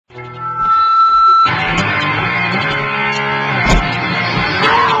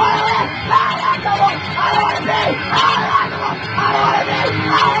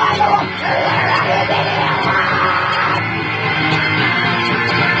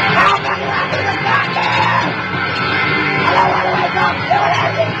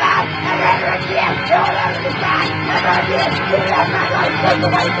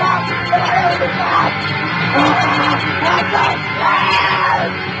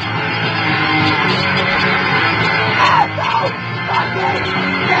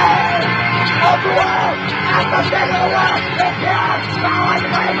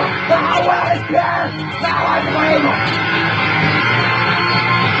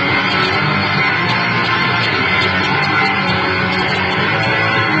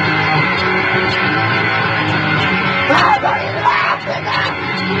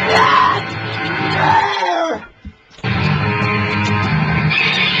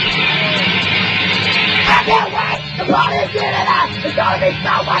party's getting up. It's gonna be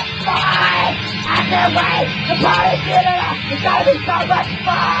so much fun. I can't wait. The party's getting up. It's gonna be so much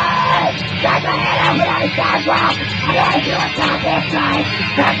fun. Take my head open on the sidewalk. I'm gonna do a goddamn thing.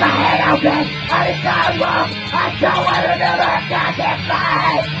 Take my head open on the sidewalk. I don't want to do a goddamn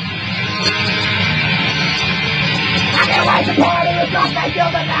thing. I can't wait to party with some they do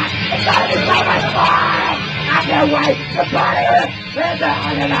the night. It's gonna be so much fun. I can't wait to party with the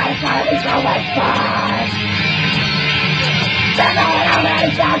other night. It's gonna be so much fun. Take my head open on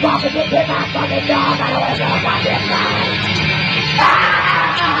the sidewalk and just hit my fucking dog. I don't want to do a goddamn thing.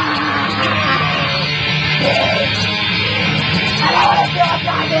 I don't want to do a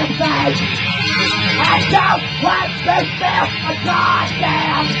goddamn thing. I don't want to do a goddamn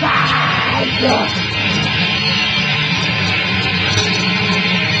thing.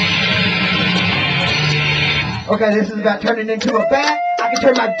 Okay, this is about turning into a bat. I can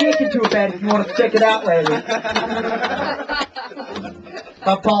turn my dick into a bat if you want to check it out later.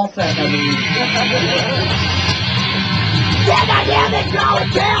 My ball sack, I mean. Can I hear me going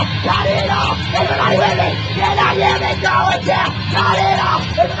down? Cut it off. Everybody with me. Can I hear me going down? Cut it off.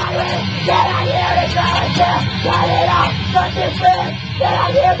 Everybody with me. Can I hear me going down? Cut it off. Not this bad. Can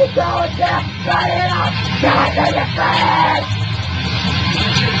I hear me going down? Cut it off. Can I take it back?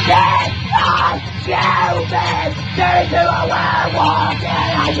 Can I human? Turn into a werewolf.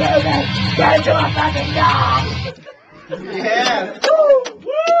 Can I human? Turn into a fucking dog. Yeah.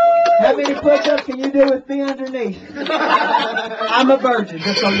 How many push-ups can you do with me underneath? I'm a virgin,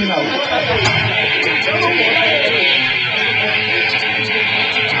 just so you know.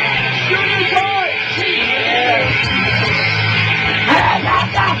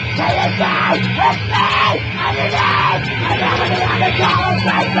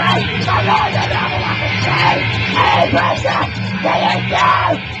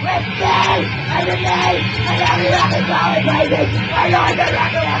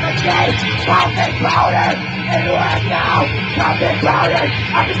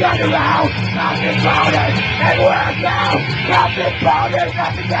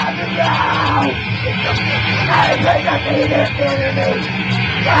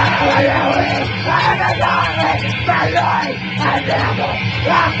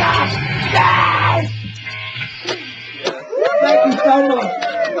 Thank you so much.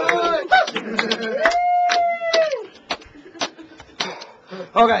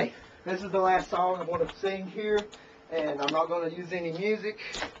 Okay, this is the last song I want to sing here, and I'm not going to use any music.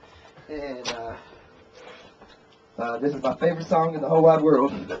 And this is my favorite song in the whole wide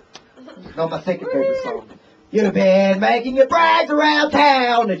world. Not my second favorite song. You've been making your brags around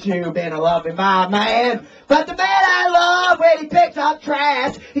town that you've been a loving my man. But the man I love, when he picks up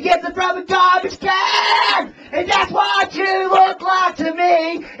trash, he gets it from a garbage can. And that's what you look like to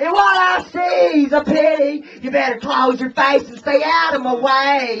me. And what I see is a pity. You better close your face and stay out of my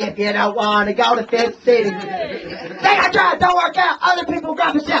way if you don't want to go to this city. Think I tried, don't work out. Other people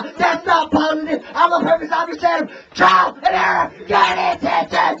grab a shot. That's not positive. I'm the purpose of your center. Trial and error. Good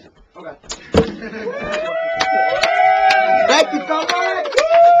intentions. Okay. Thank you so much.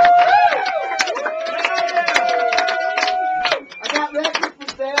 I got records for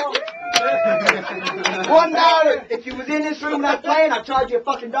sale. $1. If you was in this room not playing, I'd charge you a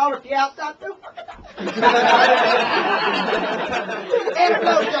fucking $1. If you outside, $2. And a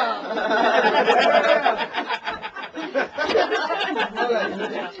blowjob.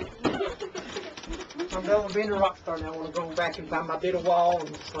 I'm done with being a rock star now. I want to go back and find my bit of wall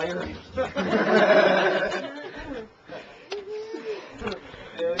and slay her.